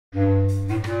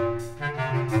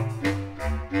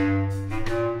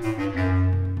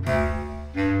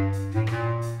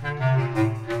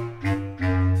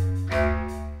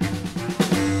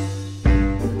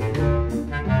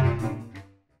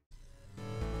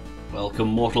Welcome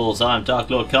mortals, I'm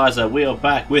Darklord Kaiser. We are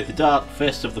back with the Dark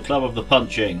Fist of the Club of the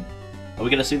Punching. Are we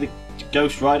going to see the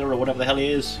Ghost Rider or whatever the hell he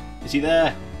is? Is he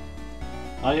there?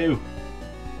 Are you?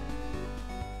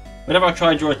 Whenever I try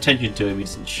and draw attention to him, he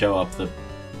doesn't show up, the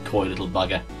coy little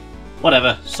bugger.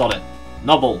 Whatever, sod it.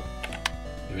 Nobble,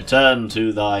 return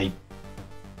to thy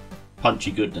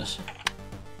punchy goodness.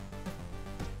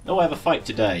 Oh, I have a fight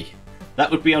today.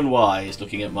 That would be unwise,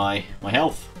 looking at my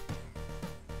health.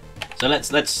 So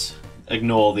let's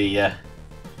ignore the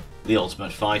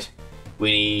ultimate fight.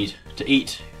 We need to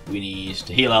eat. We need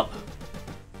to heal up.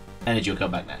 Energy will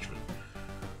come back naturally.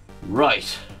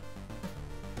 Right.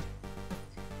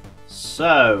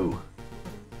 So,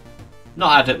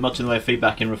 not had much in the way of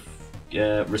feedback in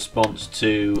response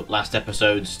to last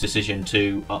episode's decision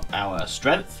to up our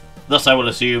strength. Thus, I will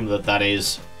assume that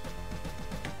is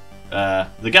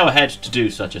the go-ahead to do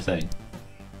such a thing.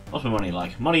 What's my money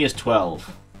like? Money is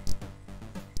 12.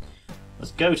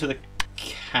 Let's go to the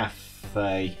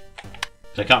cafe.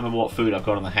 Because I can't remember what food I've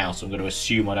got in the house, so I'm going to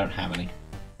assume I don't have any.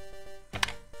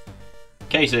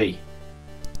 Casey,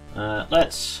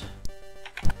 let's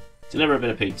deliver a bit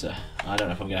of pizza. I don't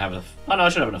know if I'm going to have enough. Oh no, I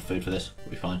should have enough food for this.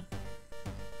 It'll be fine.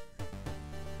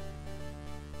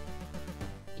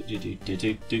 You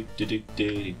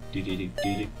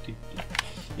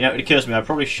know, it occurs to me I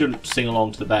probably shouldn't sing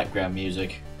along to the background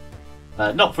music.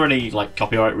 Not for any like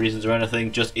copyright reasons or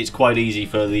anything, just it's quite easy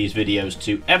for these videos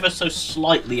to ever so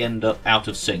slightly end up out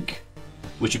of sync,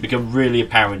 which would become really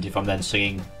apparent if I'm then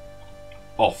singing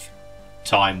off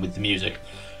time with the music.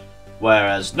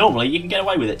 Whereas normally you can get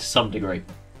away with it to some degree.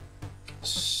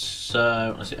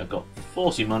 So let's see, I've got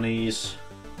 40 monies.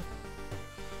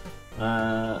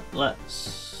 I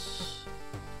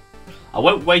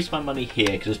won't waste my money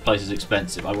here because this place is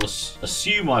expensive. I will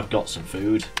assume I've got some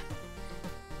food.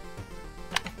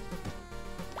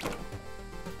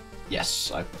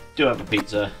 Yes, I do have a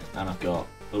pizza, and I've got...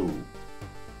 Ooh.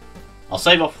 I'll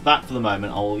save off that for the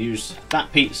moment. I will use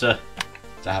that pizza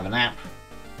to have a nap.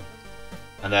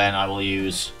 And then I will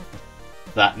use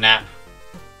that nap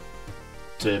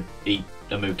to eat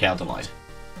a moo cow delight.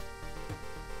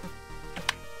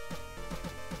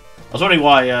 I was wondering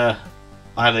why I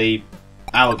had the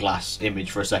hourglass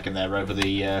image for a second there over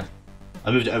the... I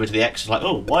moved it over to the X. It's like,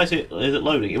 oh, why is it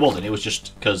loading? It wasn't. It was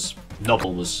just because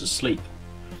Nobble was asleep.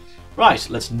 Right,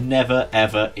 let's never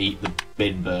ever eat the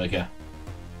bin burger.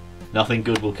 Nothing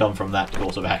good will come from that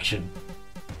course of action.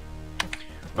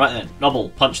 Right then, Nobble,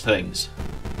 punch things.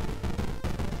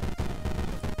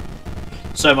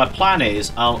 So my plan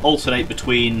is I'll alternate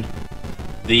between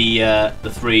the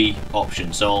three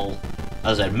options. So I'll,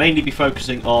 as I said, mainly be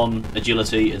focusing on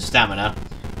agility and stamina,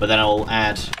 but then I'll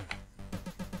add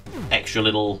extra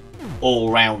little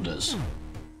all-rounders.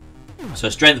 So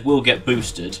strength will get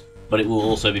boosted, but it will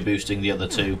also be boosting the other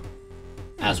two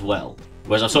as well.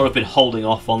 Whereas I've sort of been holding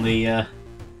off on the on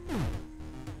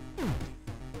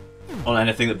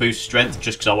anything that boosts strength,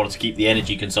 just because I wanted to keep the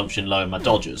energy consumption low in my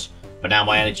dodgers. But now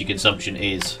my energy consumption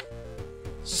is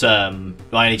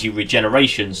my energy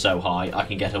regeneration so high, I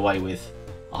can get away with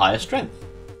a higher strength.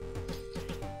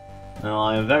 Now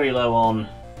I am very low on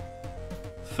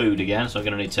food again, so I'm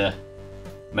going to need to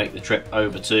make the trip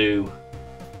over to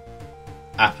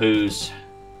Apu's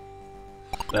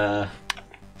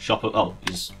shop. Oh,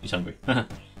 he's hungry. Right,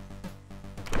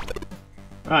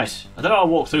 I don't know how to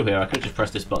walk through here. I could just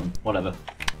press this button. Whatever.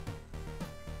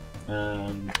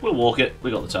 We'll walk it.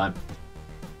 We got the time.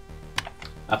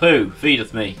 Apu,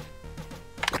 feedeth me.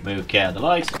 Moo cow the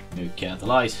light. Moo cow the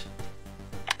light.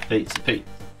 Pizza Pete.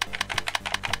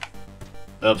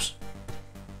 Oops.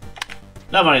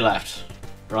 No money left.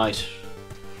 Right.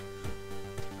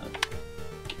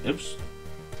 Oops.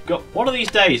 One of these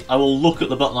days, I will look at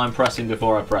the button I'm pressing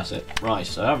before I press it. Right,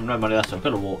 so I have no money left, so I've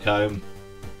got to walk home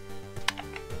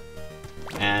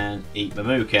and eat my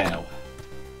moo cow.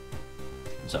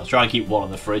 So I'll try and keep one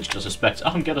in the fridge because I suspect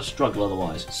I'm going to struggle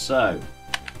otherwise. So,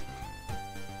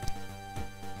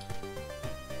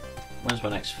 when's my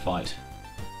next fight?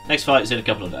 Next fight is in a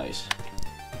couple of days.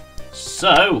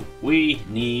 So, we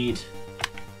need...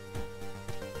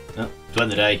 Oh, to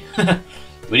end the day.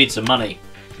 We need some money.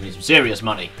 We need some serious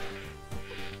money.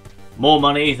 More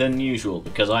money than usual,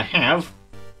 because I have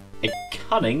a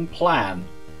cunning plan.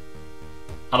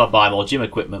 I'm going to buy more gym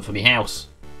equipment for my house.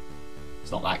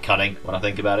 It's not that cunning when I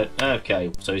think about it.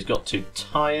 Okay, so he's got too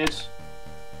tired.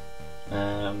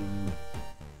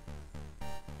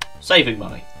 Saving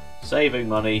money. Saving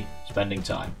money, spending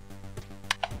time.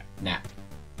 Nap.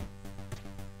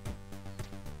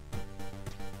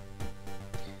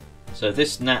 So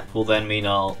this nap will then mean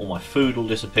all my food will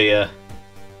disappear.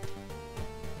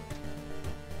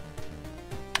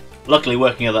 Luckily,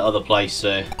 working at that other place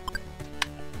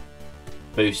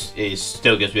boost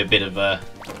still gives me a bit of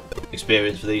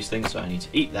experience for these things, so I need to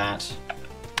eat that.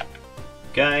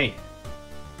 Okay.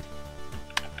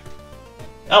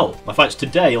 Oh, my fight's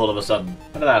today all of a sudden.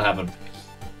 When did that happen?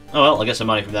 Oh well, I'll get some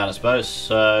money from that, I suppose,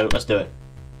 so let's do it.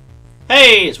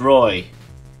 Hey, it's Roy!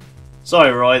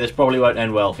 Sorry, Roy, this probably won't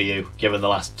end well for you, given the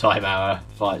last time our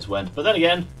fights went. But then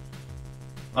again,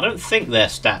 I don't think their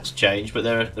stats changed, but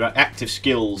their active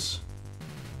skills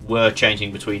were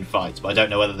changing between fights. But I don't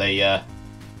know whether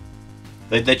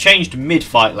they changed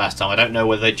mid-fight last time. I don't know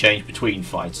whether they changed between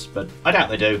fights, but I doubt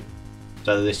they do.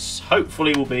 So this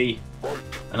hopefully will be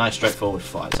a nice straightforward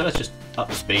fight. So let's just up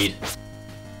the speed.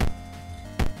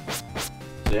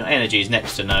 So energy is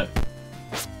next to no.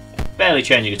 Barely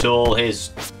changing at all. His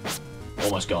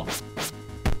almost gone.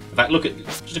 In fact,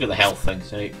 just look at the health thing.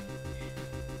 So,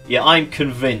 yeah, I'm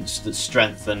convinced that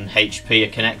strength and HP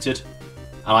are connected,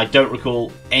 and I don't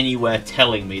recall anywhere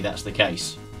telling me that's the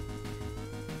case.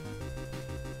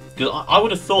 Because I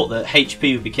would have thought that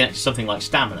HP would be connected to something like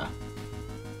stamina.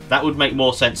 That would make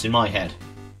more sense in my head,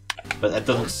 but that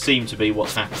doesn't seem to be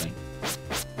what's happening.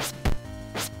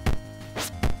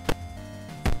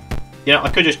 You know, I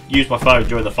could just use my phone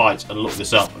during the fights and look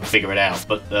this up and figure it out,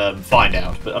 but find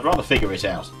out. But I'd rather figure it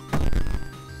out,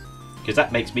 because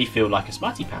that makes me feel like a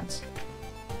smarty pants.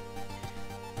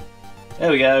 There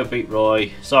we go, beat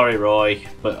Roy. Sorry, Roy,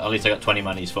 but at least I got 20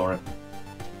 monies for it.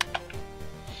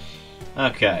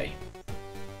 Okay.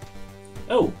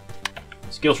 Oh,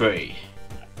 skill tree.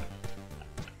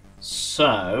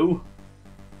 So,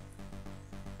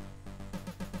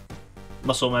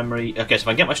 muscle memory. Okay, so if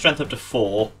I get my strength up to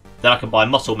 4. Then I can buy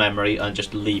muscle memory and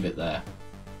just leave it there.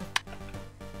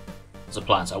 That's a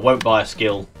plan, so I won't buy a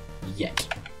skill yet.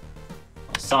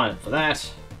 I'll sign up for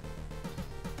that.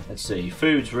 Let's see,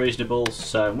 food's reasonable,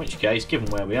 so in which case, given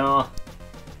where we are,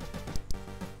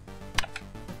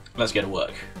 let's get to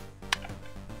work.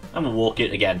 And we'll walk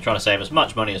it again, trying to save as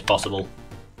much money as possible.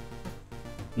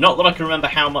 Not that I can remember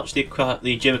how much the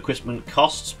gym equipment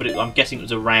costs, but I'm guessing it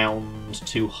was around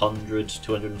 200,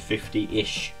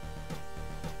 250-ish.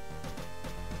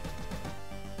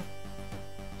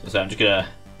 So I'm just going to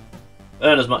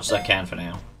earn as much as I can for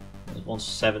now. There's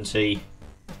 170.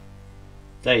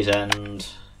 Day's end.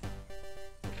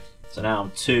 So now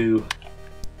I'm too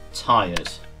tired.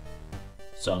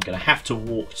 So I'm going to have to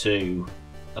walk to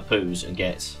a poos and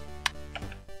get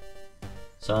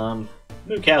some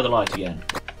moo cow of the light again.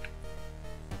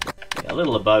 Get a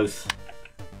little of both.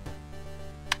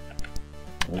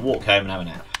 We'll walk home and have a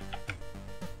nap.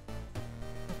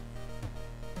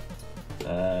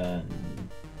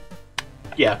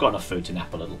 Yeah, I've got enough food to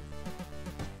nap a little.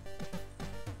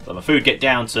 Let my food get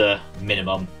down to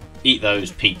minimum. Eat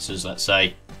those pizzas, let's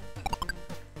say.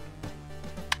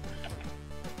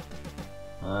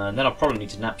 And then I'll probably need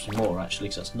to nap some more, actually,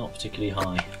 because that's not particularly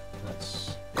high.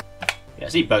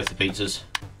 Let's eat both the pizzas.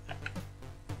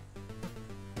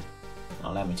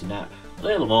 Allow me to nap a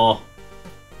little more.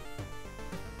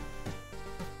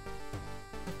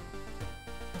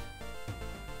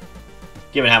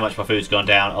 Given how much my food's gone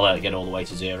down, I'll let it get all the way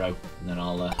to 0, and then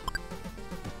I'll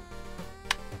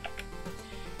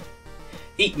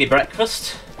eat me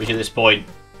breakfast, which at this point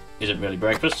isn't really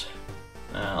breakfast.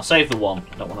 I'll save the one.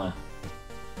 I don't want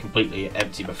to completely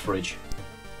empty my fridge.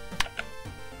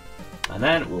 And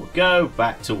then we'll go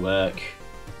back to work.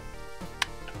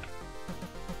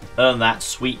 Earn that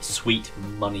sweet, sweet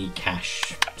money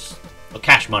cash. Or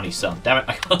cash money, son. Damn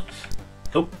it.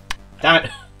 Oh, damn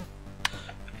it.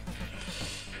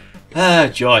 Ah,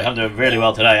 joy. I'm doing really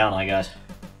well today, aren't I, guys?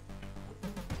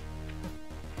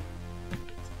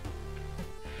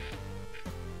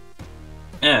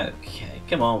 Okay,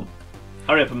 come on.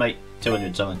 Hurry up and make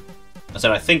 200 something. I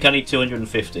said I think I need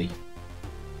 250.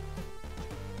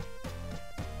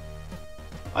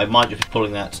 I might just be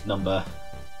pulling that number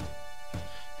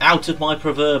out of my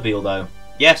proverbial, though.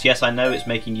 Yes, yes, I know it's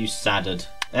making you saddered.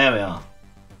 There we are.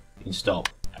 You can stop.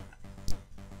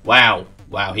 Wow.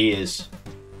 Wow, he is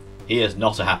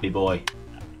not a happy boy.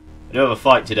 I do have a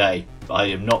fight today, but I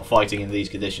am not fighting in these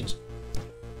conditions.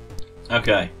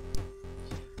 Okay.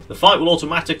 The fight will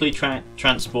automatically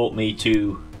transport me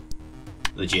to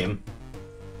the gym.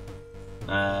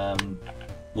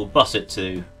 We'll bus it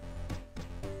to...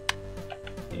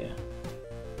 yeah.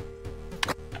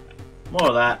 More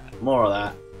of that, more of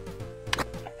that.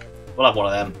 We'll have one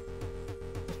of them.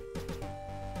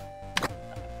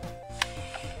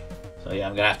 So yeah,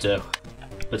 I'm going to have to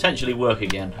potentially work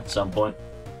again at some point.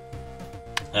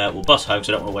 We'll bus home,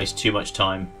 so I don't want to waste too much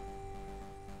time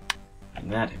in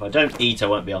that. If I don't eat, I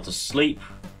won't be able to sleep.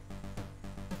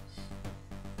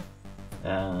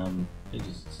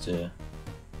 Just to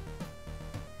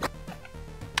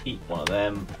eat one of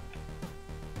them.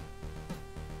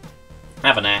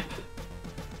 Have a nap.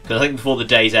 Because I think before the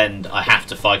day's end I have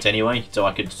to fight anyway, so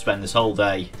I could spend this whole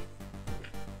day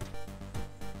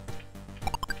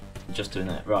just doing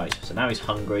that. Right, so now he's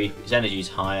hungry, his energy's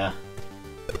higher.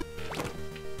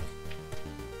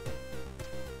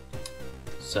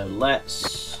 So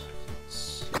let's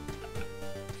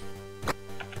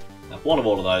have one of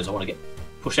all of those. I want to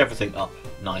push everything up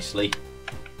nicely.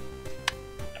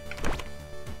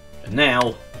 And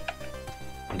now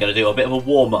I'm going to do a bit of a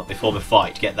warm-up before the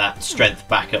fight to get that strength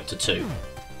back up to 2.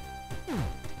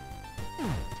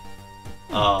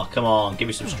 Oh, come on, give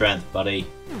me some strength, buddy.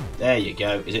 There you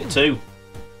go. Is it 2?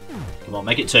 Come on,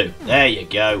 make it 2. There you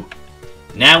go.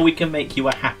 Now we can make you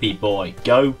a happy boy.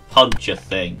 Go punch a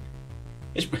thing.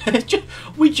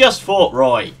 We just fought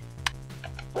Roy.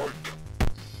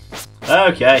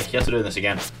 Okay, you have to do this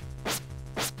again.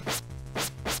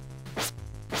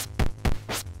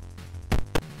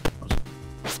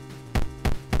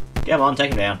 Come on,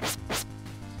 take him down.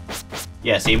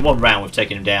 Yeah, see, in one round we've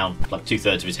taken him down like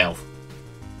 2/3 of his health.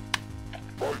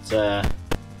 But,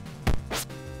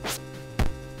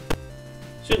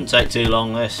 shouldn't take too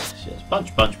long, this. Just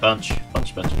punch, punch, punch.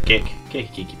 Punch, punch, kick.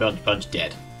 Kick, kicky, punch, punch,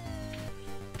 dead.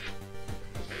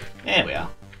 There we are.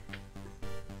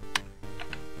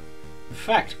 In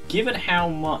fact, given how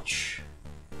much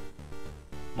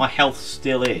my health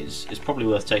still is, it's probably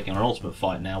worth taking an ultimate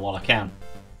fight now while I can.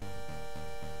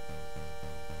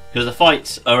 Because the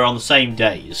fights are on the same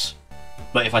days,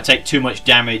 but if I take too much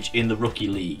damage in the Rookie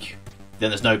League, then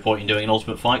there's no point in doing an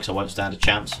ultimate fight because I won't stand a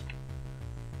chance.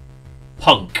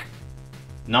 Punk.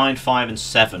 9, 5 and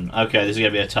 7. Okay, this is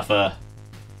going to be a tougher...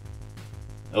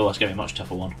 Oh, that's going to be a much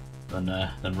tougher one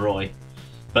than Roy.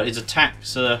 But his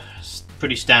attacks are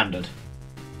pretty standard.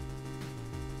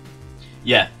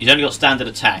 Yeah, he's only got standard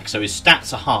attack, so his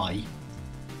stats are high,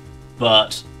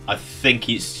 but I think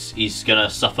he's going to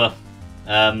suffer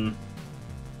from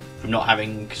not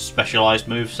having specialised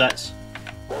movesets.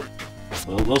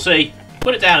 We'll see.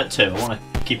 Put it down at 2. I want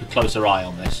to keep a closer eye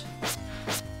on this.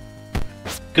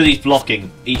 Because he's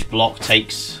blocking, each block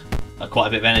takes quite a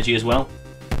bit of energy as well.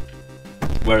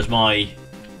 Whereas my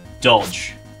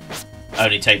dodge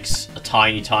only takes a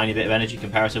tiny, tiny bit of energy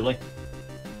comparatively.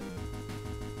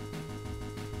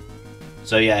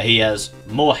 So yeah, he has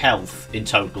more health in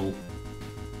total,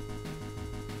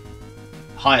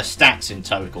 higher stats in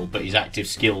total, but his active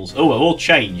skills, oh, have all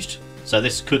changed. So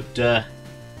this could, the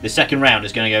second round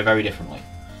is going to go very differently.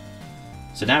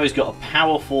 So now he's got a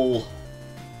powerful,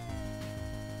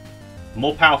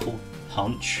 more powerful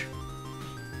punch,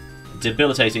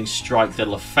 debilitating strike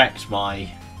that'll affect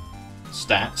my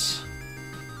stats,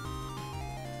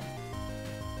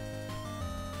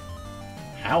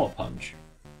 power punch.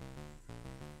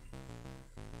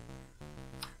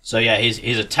 So yeah,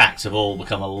 his attacks have all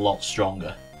become a lot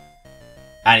stronger.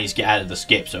 And he's added the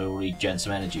skip, so he'll regen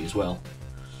some energy as well.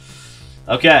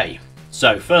 Okay,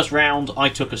 so first round I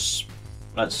took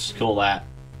let's call that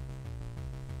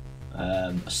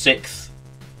a 1/6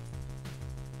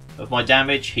 of my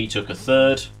damage. He took a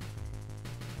 1/3.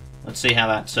 Let's see how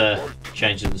that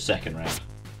changes in the second round.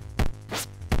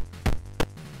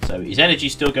 So his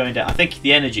energy's still going down. I think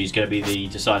the energy is going to be the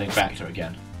deciding factor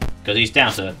again. Because he's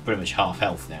down to pretty much half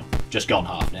health now. Just gone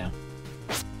half now.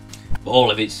 But all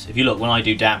of it's... If you look, when I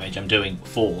do damage, I'm doing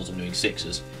 4s, I'm doing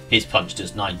 6s. His punch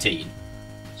does 19.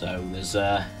 So there's...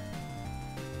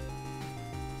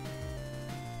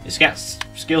 His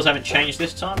skills haven't changed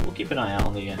this time. We'll keep an eye out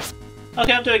on the...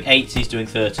 Okay, I'm doing 8s, he's doing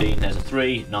 13. There's a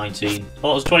 3, 19.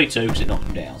 Well, it was 22 because it knocked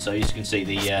him down. So as you can see,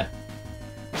 the...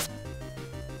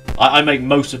 I make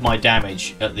most of my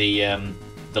damage at the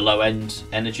low-end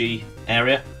energy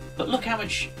area. But look how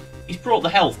much... He's brought the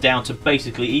health down to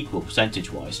basically equal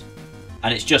percentage-wise.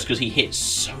 And it's just because he hits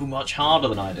so much harder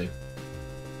than I do.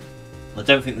 I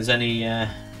don't think there's any...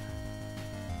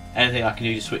 anything I can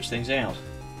do to switch things out.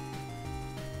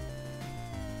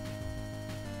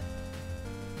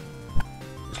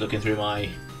 Just looking through my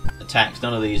attacks,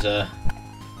 none of these are...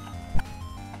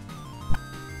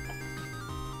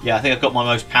 Yeah, I think I've got my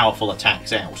most powerful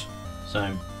attacks out.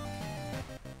 So...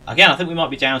 Again, I think we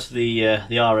might be down to the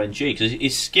RNG, because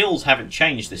his skills haven't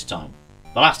changed this time.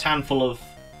 The last handful of...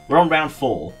 We're on round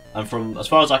 4, and from as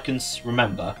far as I can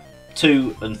remember,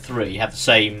 2 and 3 have the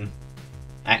same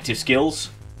active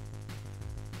skills.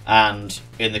 And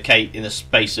in the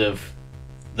space of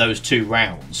those 2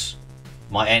 rounds,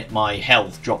 my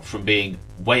health dropped from being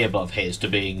way above his to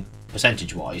being,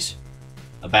 percentage-wise,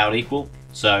 about equal.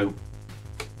 So,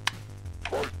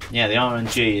 yeah, the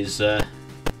RNG is...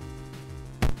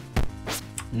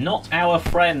 Not our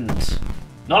friend.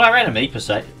 Not our enemy, per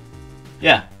se.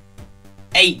 Yeah.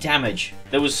 8 damage.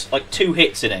 There was like 2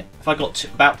 hits in it. If I got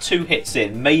about 2 hits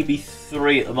in, maybe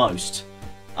 3 at the most,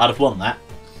 I'd have won that.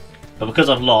 But because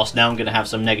I've lost, now I'm going to have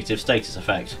some negative status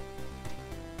effect.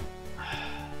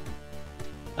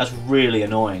 That's really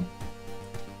annoying.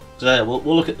 So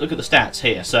we'll look at the stats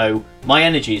here. So my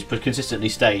energy's consistently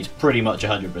stayed pretty much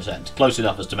 100%, close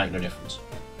enough as to make no difference.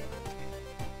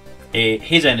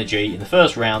 His energy in the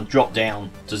first round dropped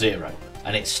down to 0,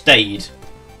 and it stayed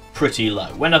pretty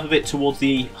low. Went up a bit towards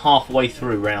the halfway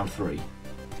through round 3.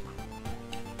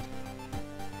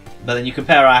 But then you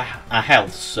compare our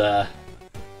healths,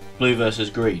 blue versus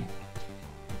green.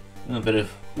 A bit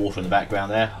of water in the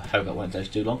background there. I hope that won't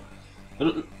take too long.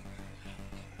 But,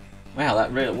 wow,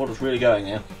 water's really going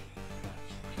now.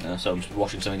 So I'm just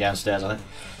washing something downstairs, I think.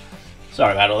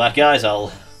 Sorry about all that, guys.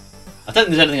 I don't think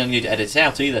there's anything I need to edit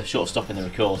out either, short of stopping the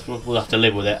record. We'll have to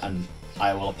live with it, and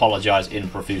I will apologise in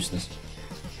profuseness.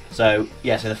 So,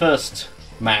 yes, in the first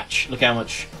match, look how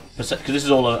much percent, because this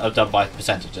is all I've done by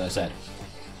percentage, as I said.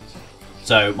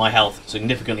 So my health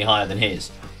significantly higher than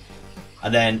his,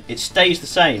 and then it stays the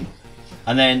same,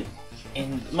 and then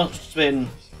it must have been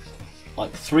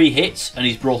like 3 hits, and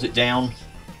he's brought it down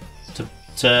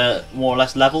to more or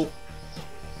less level.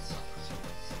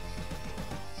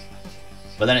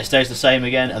 But then it stays the same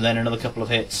again, and then another couple of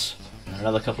hits, and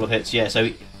another couple of hits. Yeah, so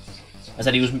as I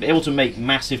said, he was able to make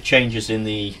massive changes in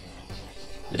the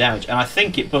damage, and I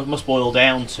think it must boil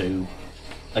down to,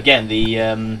 again,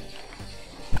 the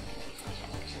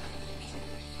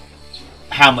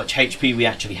how much HP we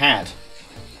actually had.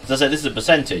 As I said, this is a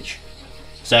percentage,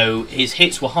 so his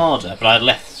hits were harder, but I had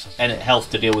less health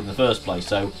to deal with in the first place.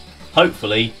 So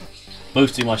hopefully,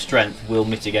 boosting my strength will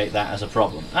mitigate that as a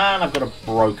problem. And I've got a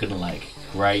broken leg.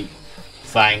 Great,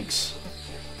 thanks.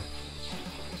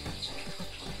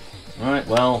 Right,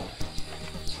 well,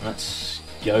 let's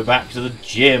go back to the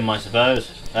gym, I suppose.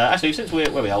 Actually, since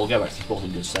where we are, we'll go back to the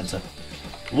sporting goods centre.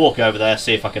 Walk over there,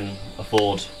 see if I can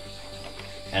afford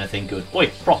anything good. Oi,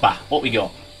 proper, what we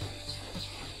got?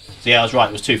 So yeah, I was right,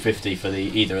 it was 250 for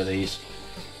either of these.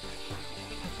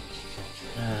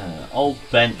 Old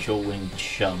bench or Wing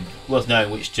Chun. Worth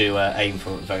knowing which to aim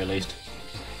for at the very least.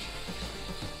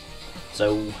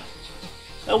 So,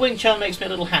 Wing Chun makes me a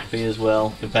little happy as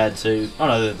well, compared to... Oh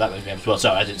no, that makes me happy as well,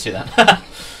 sorry, I didn't see that.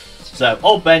 So,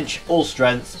 old bench, all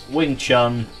strength, Wing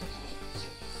Chun.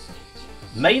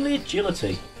 Mainly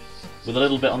agility, with a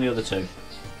little bit on the other two.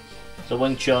 So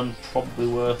Wing Chun, probably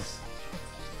worth...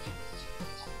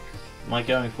 Am I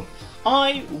going for?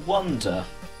 I wonder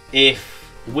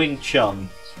if Wing Chun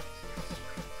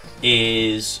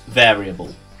is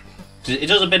variable. It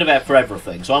does a bit of it for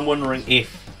everything, so I'm wondering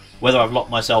whether I've locked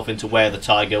myself into Way of the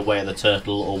Tiger, Way of the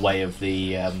Turtle, or Way of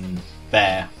the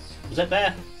Bear. Was that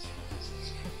Bear?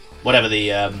 Whatever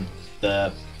the I'm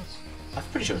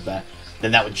pretty sure it's Bear.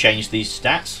 Then that would change these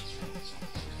stats.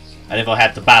 And if I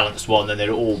had the balanced one, then they'd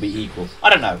all be equal. I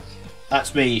don't know.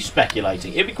 That's me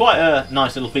speculating. It'd be quite a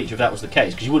nice little feature if that was the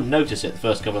case, because you wouldn't notice it the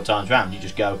first couple of times round. You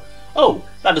just go, oh,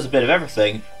 that does a bit of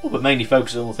everything, oh, but mainly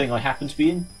focuses on the thing I happen to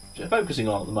be focusing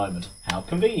on at the moment. How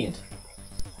convenient.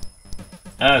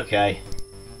 Okay.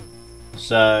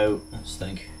 So, let's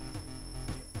think.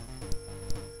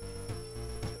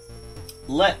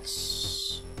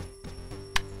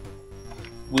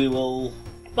 We will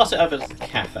bus it over to the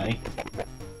cafe.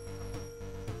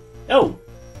 Oh!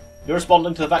 You're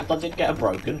responding to the fact that I didn't get a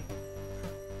broken.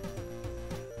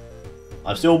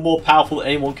 I'm still more powerful than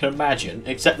anyone can imagine,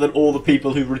 except than all the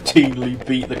people who routinely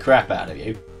beat the crap out of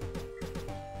you.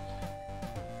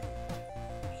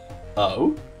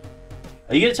 Oh?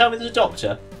 Are you going to tell me there's a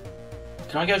doctor?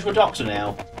 Can I go to a doctor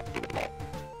now?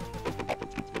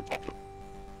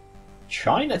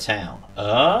 Chinatown.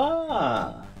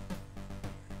 Ah.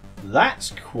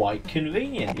 That's quite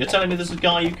convenient. You're telling me there's a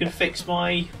guy who can fix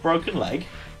my broken leg?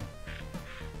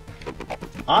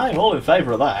 I'm all in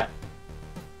favour of that.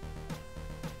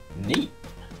 Neat.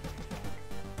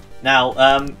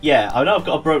 Now, yeah, I know I've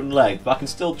got a broken leg, but I can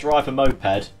still drive a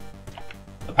moped.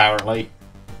 Apparently.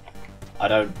 I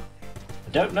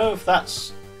don't know if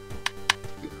that's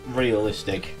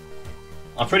realistic.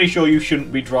 I'm pretty sure you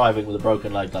shouldn't be driving with a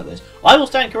broken leg like this. I will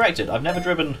stand corrected. I've never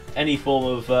driven any form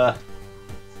of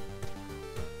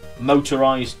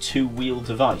motorised two-wheel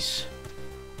device.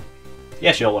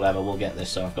 Yeah, sure, whatever. We'll get this,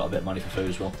 so I've got a bit of money for food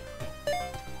as well.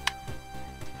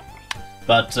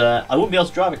 But I wouldn't be able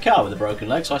to drive a car with a broken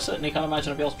leg, so I certainly can't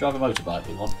imagine I'd be able to drive a motorbike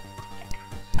with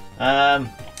one.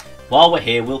 While we're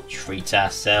here, we'll treat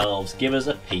ourselves. Give us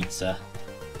a pizza.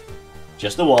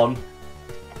 Just the one.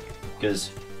 Because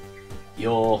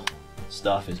you're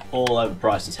Stuff is all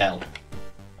overpriced as hell.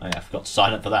 Oh yeah, I forgot to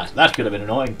sign up for that. That could have been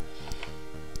annoying.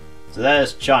 So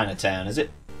there's Chinatown, is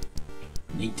it?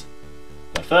 Neat.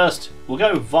 But first, we'll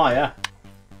go via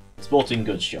sporting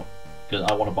goods shop, because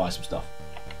I want to buy some stuff.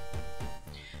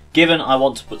 Given I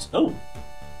want to put... Oh!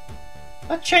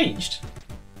 That changed.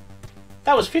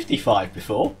 That was 55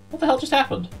 before. What the hell just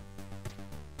happened?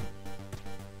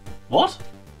 What?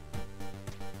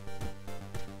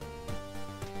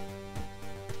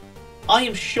 I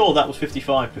am sure that was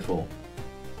 55 before.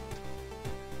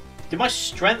 Did my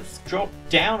strength drop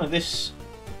down at this?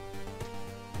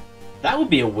 That would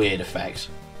be a weird effect.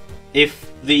 If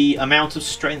the amount of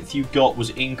strength you got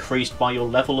was increased by your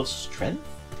level of strength?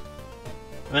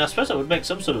 I mean, I suppose that would make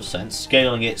some sort of sense,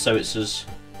 scaling it so it's as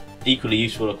equally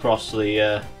useful across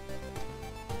the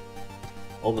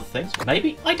all the things.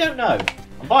 Maybe? I don't know.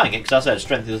 I'm buying it because I said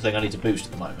strength is the thing I need to boost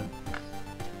at the moment.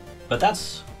 But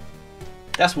that's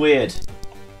weird.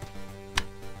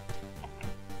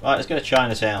 Right, let's go to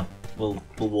Chinatown. We'll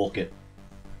walk it.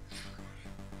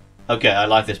 Okay, I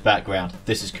like this background.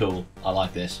 This is cool. I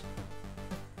like this.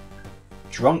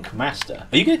 Drunk Master.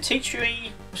 Are you going to teach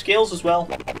me skills as well?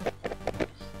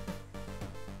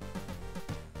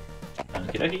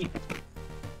 Okie dokie.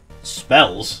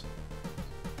 Spells?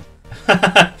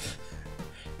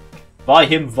 Buy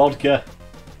him vodka.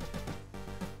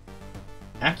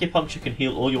 Acupuncture can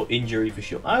heal all your injury for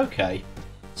sure. Okay.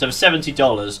 So for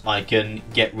 $70 I can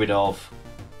get rid of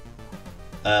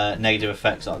negative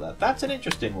effects like that. That's an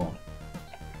interesting one.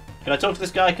 Can I talk to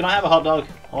this guy? Can I have a hot dog?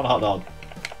 I want a hot dog.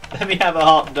 Let me have a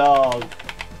hot dog.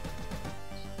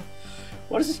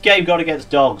 What has this game got against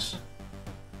dogs?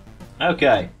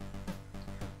 Okay.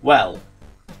 Well.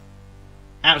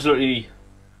 Absolutely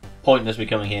pointless me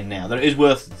coming here now. Though it is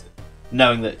worth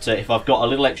knowing that if I've got a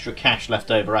little extra cash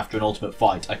left over after an ultimate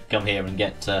fight, I can come here and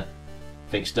get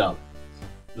fixed up.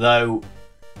 Though,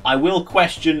 I will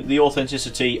question the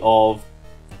authenticity of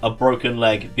a broken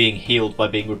leg being healed by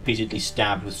being repeatedly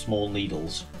stabbed with small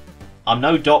needles. I'm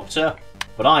no doctor,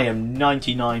 but I am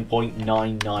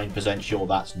 99.99% sure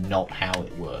that's not how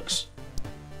it works.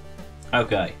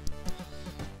 Okay.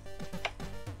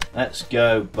 Let's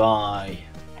go buy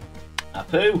a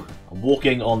poo. I'm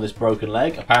walking on this broken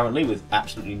leg, apparently, with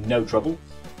absolutely no trouble.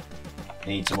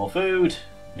 Need some more food.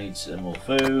 Need some more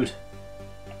food.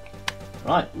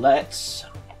 Right, let's...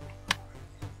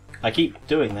 I keep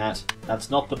doing that. That's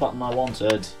not the button I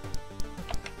wanted.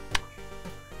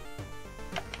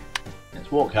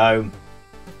 Let's walk home.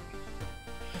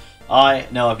 I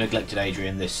know I've neglected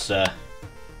Adrian this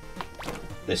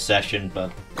session,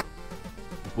 but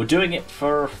we're doing it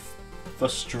for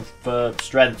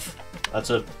strength.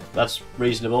 That's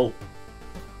reasonable.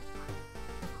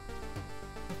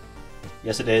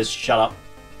 Yes, it is. Shut up.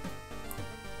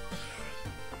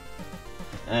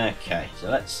 Okay, so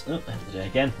let's... Oh, end of the day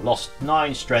again. Lost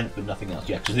 9 strength, but nothing else.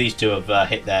 Yeah, because these two have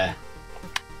hit their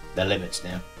limits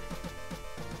now.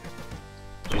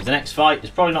 Which means the next fight is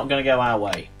probably not going to go our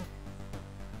way.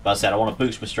 But as I said, I want to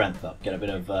boost my strength up. Get a bit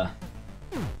of... If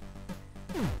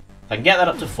I can get that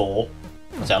up to 4...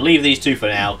 So I'll leave these two for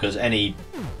now, because anything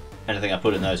I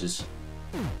put in those is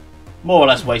more or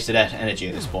less wasted energy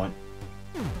at this point.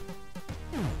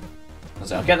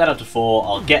 So I'll get that up to 4.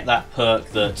 I'll get that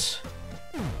perk that...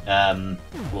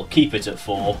 we'll keep it at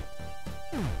 4.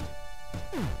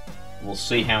 We'll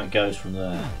see how it goes from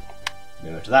there.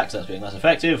 Go to that because that's being less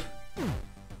effective.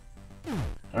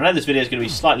 I know this video is going to be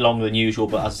slightly longer than usual,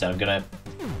 but as I said, I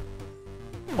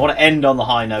want to end on the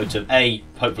high note of A,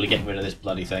 hopefully getting rid of this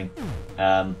bloody thing,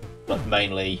 but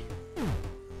mainly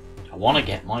I want to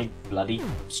get my bloody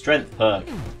strength perk.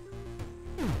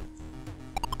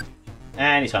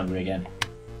 And he's hungry again.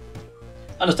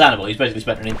 Understandable, he's basically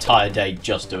spent an entire day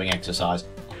just doing exercise.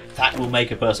 That will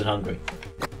make a person hungry.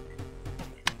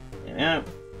 Now,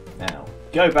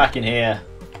 go back in here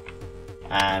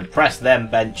and press them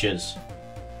benches.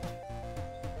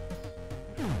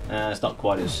 It's not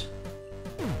quite as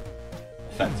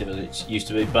effective as it used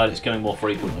to be, but it's coming more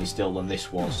frequently still than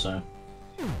this was, so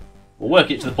we'll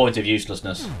work it to the point of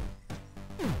uselessness.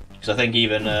 Because I think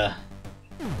even the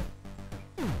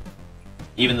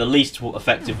least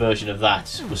effective version of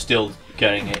that was still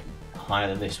getting it higher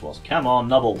than this was. Come on,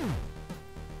 Nubble.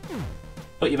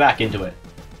 Put your back into it.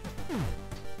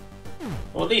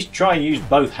 Or at least try and use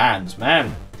both hands,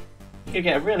 man. You could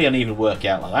get a really uneven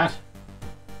workout like that.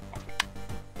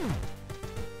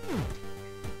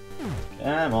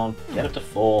 Come on, get up to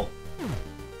 4.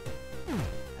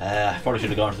 I probably should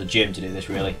have gone to the gym to do this,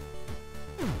 really.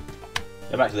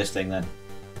 Go back to this thing, then.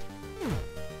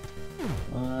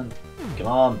 Come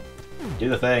on, do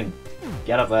the thing.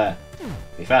 Get up there.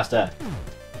 Be faster.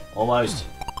 Almost.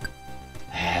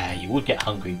 You would get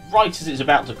hungry right as it's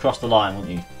about to cross the line,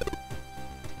 wouldn't you?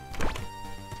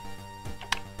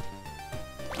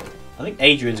 I think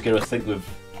Adrian's going to think we've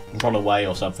run away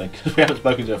or something, because we haven't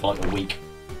spoken to her for like a week.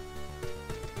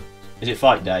 Is it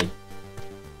fight day?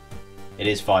 It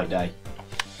is fight day.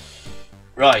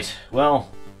 Right,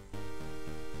 well,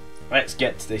 let's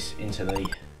get this into the...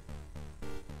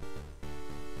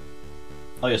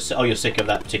 Oh, you're sick of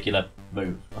that particular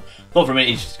move. I thought for a minute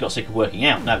he just got sick of working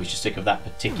out. No, he's just sick of that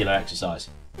particular exercise.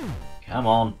 Come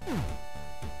on.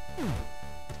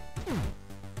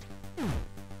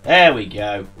 There we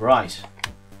go. Right.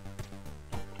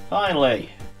 Finally.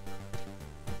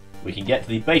 We can get to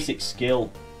the basic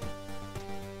skill.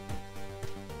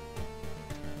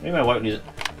 Maybe I won't need it.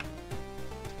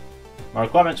 My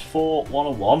requirements for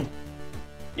 101.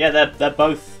 Yeah, they're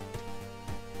both...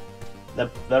 They're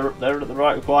at the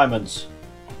right requirements.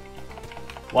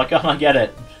 Why can't I get it?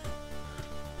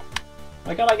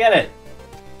 Why can't I get it?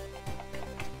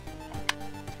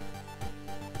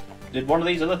 Did one of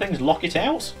these other things lock it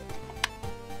out?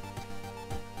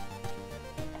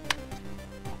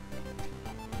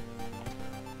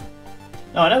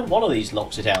 No, I know one of these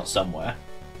locks it out somewhere.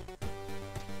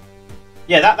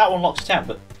 Yeah, that one locks it out,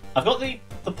 but I've got the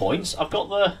points, I've got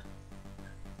the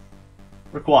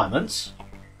requirements.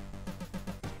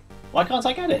 Why can't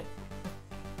I get it?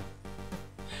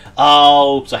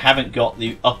 Oh, because I haven't got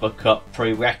the uppercut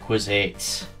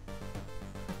prerequisite.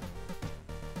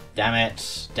 Damn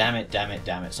it, damn it, damn it,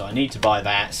 damn it. So I need to buy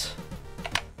that.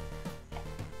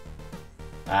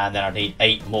 And then I need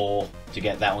 8 more to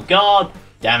get that one. God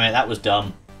damn it, that was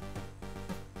dumb.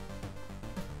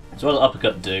 So what does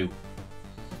uppercut do?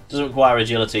 Doesn't require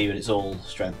agility, but it's all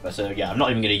strength. So yeah, I'm not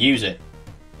even going to use it.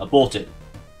 I bought it.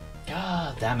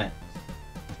 God damn it.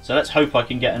 So let's hope I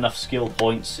can get enough skill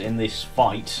points in this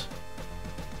fight.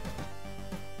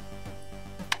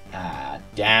 Ah,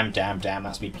 damn, damn, damn.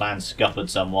 That's me plan scuppered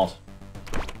somewhat.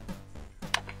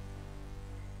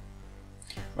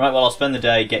 Right, well, I'll spend the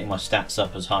day getting my stats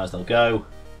up as high as they'll go.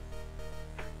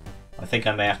 I think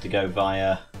I may have to go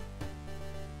via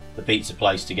the pizza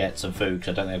place to get some food,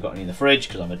 because I don't think I've got any in the fridge,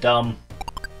 because I'm a dumb.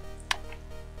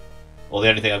 Or the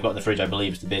only thing I've got in the fridge, I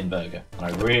believe, is the bin burger. And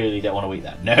I really don't want to eat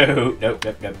that. No, nope,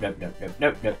 nope, nope, nope, nope, nope,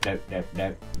 nope, nope, nope, nope,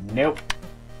 nope,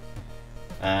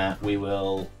 nope. We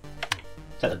will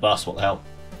take the bus, what the hell.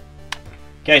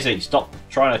 Casey, stop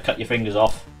trying to cut your fingers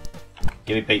off.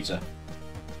 Give me pizza.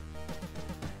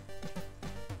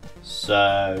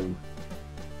 So...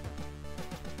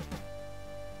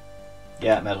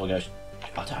 yeah, may as well go.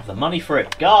 I don't have the money for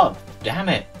it. God damn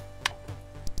it.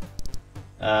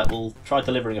 We'll try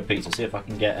delivering a pizza, see if I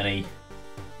can get any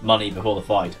money before the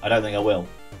fight. I don't think I will.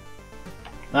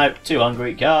 No, too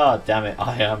hungry. God damn it,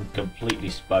 I am completely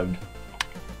sponed.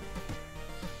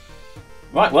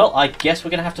 Right, well, I guess we're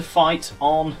going to have to fight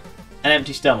on an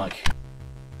empty stomach.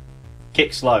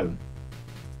 Kick Sloan.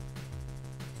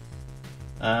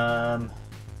 I'm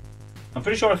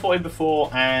pretty sure I fought him before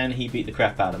and he beat the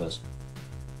crap out of us.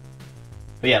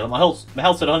 But yeah, my health's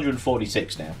at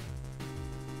 146 now.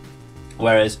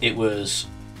 Whereas it was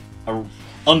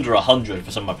under 100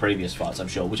 for some of my previous fights, I'm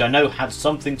sure. Which I know had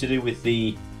something to do with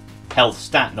the health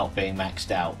stat not being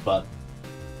maxed out. But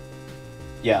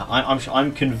yeah,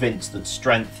 I'm convinced that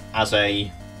strength as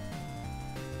a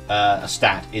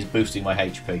stat is boosting my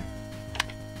HP.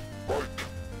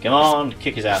 Come on,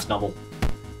 kick his ass, Noble.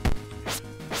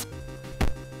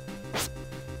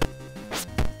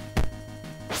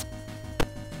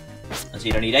 So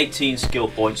you don't need 18 skill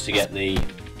points to get the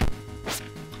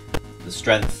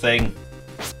strength thing.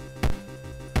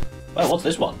 Oh, what's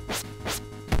this one?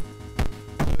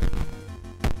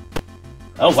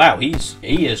 Oh wow, he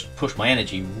has pushed my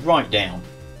energy right down.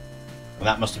 Well,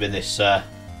 that must have been this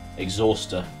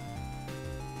exhauster.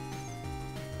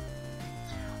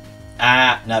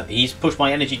 Ah, no, he's pushed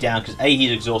my energy down because A,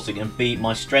 he's exhausting, and B,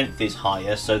 my strength is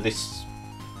higher, so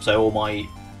all my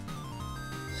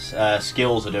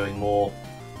skills are doing more,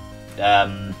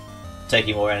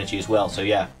 taking more energy as well. So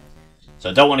yeah, so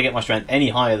I don't want to get my strength any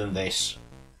higher than this,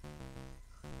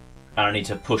 and I need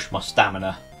to push my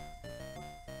stamina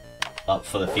up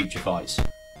for the future fights.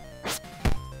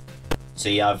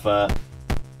 See, I'm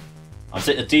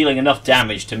dealing enough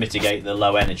damage to mitigate the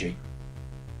low energy,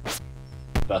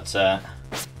 but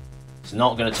it's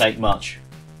not going to take much.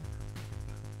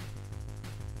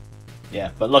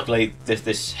 Yeah, but luckily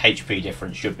this HP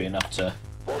difference should be enough to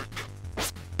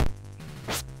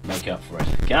make up for it.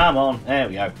 Come on, there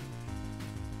we go.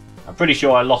 I'm pretty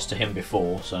sure I lost to him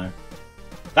before, so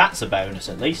that's a bonus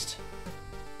at least.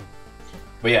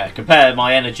 But yeah, compare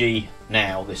my energy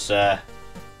now, this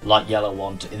light yellow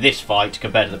one, in this fight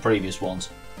compared to the previous ones.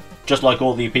 Just like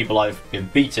all the people I've been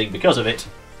beating because of it,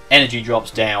 energy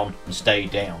drops down and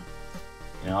stayed down.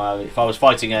 You know, if I was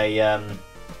fighting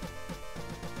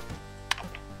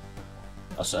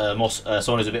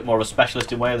someone who's a bit more of a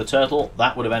specialist in Way of the Turtle,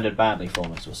 that would have ended badly for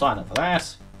me. So we'll sign up for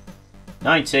that.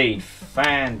 19,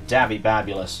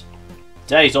 fan-dabby-babulous.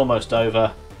 Day's almost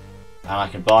over, and I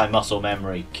can buy muscle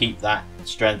memory. Keep that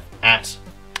strength at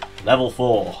level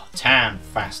 4.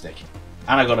 Tan-fastic.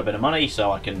 And I've got a bit of money,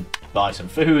 so I can buy some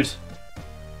food.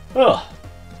 Ugh.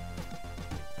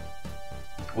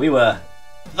 We were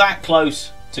that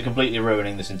close to completely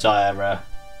ruining this entire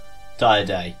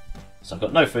day. So I've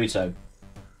got no food, so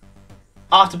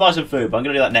I have to buy some food, but I'm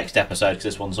going to do that next episode because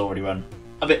this one's already run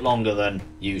a bit longer than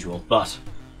usual. But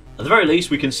at the very least,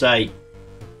 we can say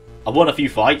I won a few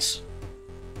fights,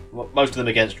 most of them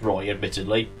against Roy,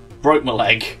 admittedly. Broke my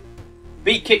leg.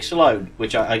 Beat Kick Stallone,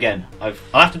 which I'll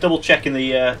have to double check in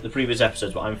the previous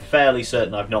episodes, but I'm fairly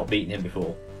certain I've not beaten him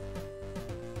before.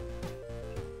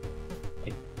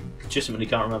 I legitimately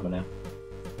can't remember now.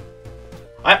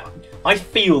 I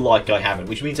feel like I haven't,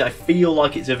 which means I feel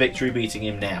like it's a victory beating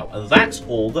him now, and that's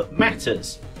all that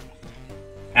matters.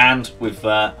 And we've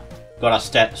got our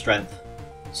strength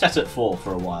set at 4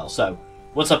 for a while, so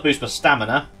once I boost my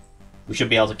stamina, we should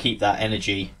be able to keep that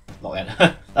energy,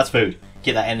 that's food,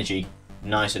 keep that energy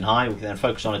nice and high. We can then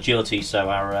focus on agility so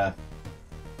our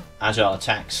agile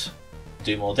attacks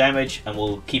do more damage, and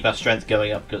we'll keep our strength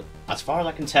going up, because as far as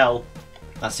I can tell,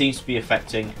 that seems to be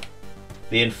affecting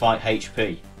the in-fight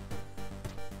HP.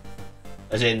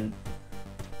 As in,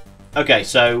 okay,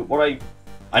 so what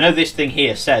I know this thing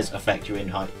here says affect your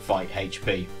in-fight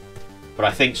HP, but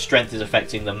I think strength is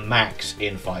affecting the max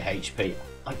in-fight HP.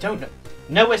 I don't know.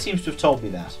 Nowhere seems to have told me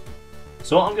that.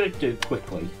 So what I'm going to do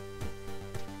quickly...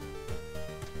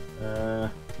 no,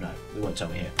 they won't tell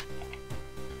me here.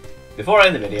 Before I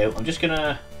end the video, I'm just going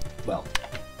to... Well,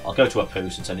 I'll go to a poo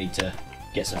since I need to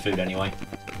get some food anyway.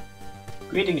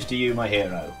 Greetings to you, my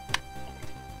hero.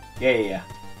 Yeah.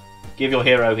 Give your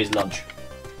hero his lunch.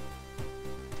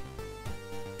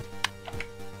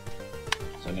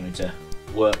 So I'm going to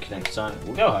work next time.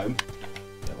 We'll go home.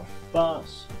 Go off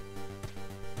bus.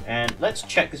 And let's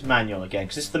check this manual again,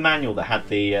 because this is the manual that had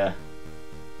the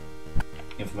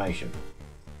information.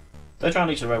 Don't try and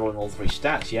reach the level in all 3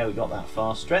 stats. Yeah, we got that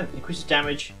far. Strength increases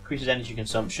damage, increases energy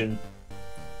consumption.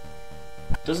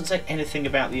 Doesn't say anything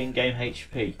about the in-game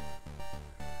HP.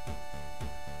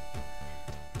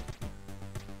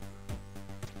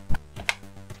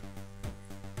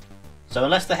 So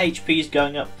unless the HP is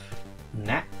going up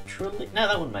naturally... No,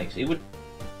 that wouldn't make sense. It would...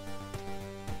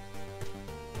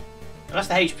 Unless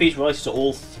the HP is related to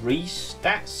all 3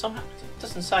 stats somehow. It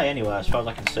doesn't say anywhere as far as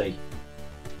I can see.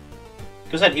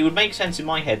 Because then it would make sense in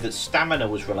my head that stamina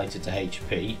was related to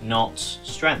HP, not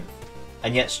strength.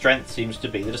 And yet strength seems to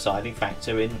be the deciding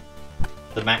factor in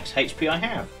the max HP I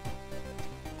have.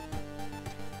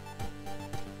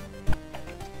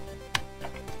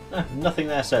 Nothing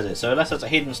there says it, so unless that's a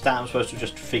hidden stat I'm supposed to have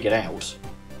just figured out.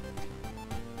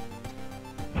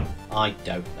 I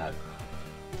don't know.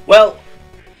 Well,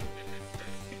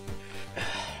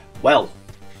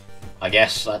 I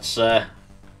guess that's,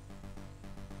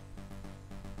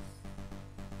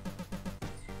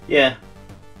 yeah.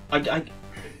 I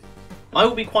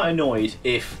would be quite annoyed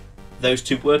if those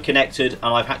two were connected and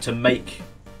I've had to make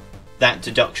that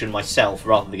deduction myself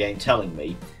rather than the game telling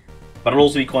me. But I'll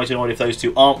also be quite annoyed if those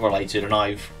two aren't related and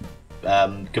I've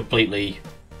completely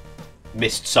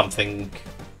missed something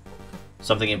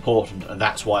important, and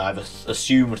that's why I've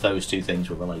assumed those two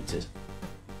things were related.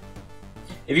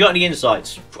 If you've got any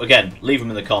insights, again, leave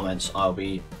them in the comments. I'll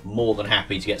be more than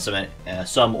happy to get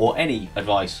some or any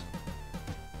advice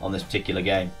on this particular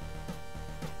game.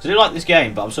 So I do like this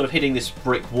game, but I'm sort of hitting this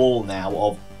brick wall now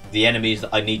of the enemies that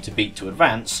I need to beat to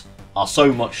advance are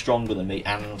so much stronger than me,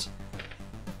 and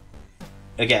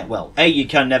again, well, A, you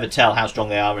can never tell how strong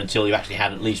they are until you've actually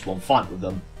had at least one fight with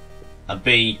them, and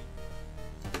B,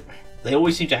 they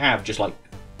always seem to have just like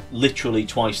literally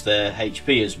twice their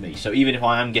HP as me, so even if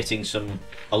I am getting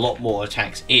a lot more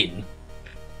attacks in,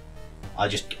 I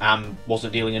just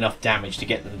wasn't dealing enough damage to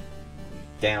get them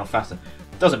down faster.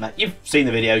 Doesn't matter, you've seen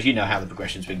the videos, you know how the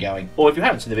progression's been going, or if you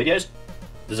haven't seen the videos,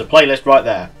 there's a playlist right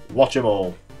there, watch them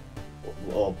all,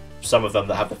 or some of them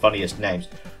that have the funniest names.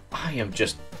 I am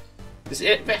just... This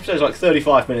episode's like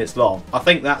 35 minutes long. I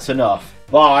think that's enough.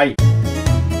 Bye!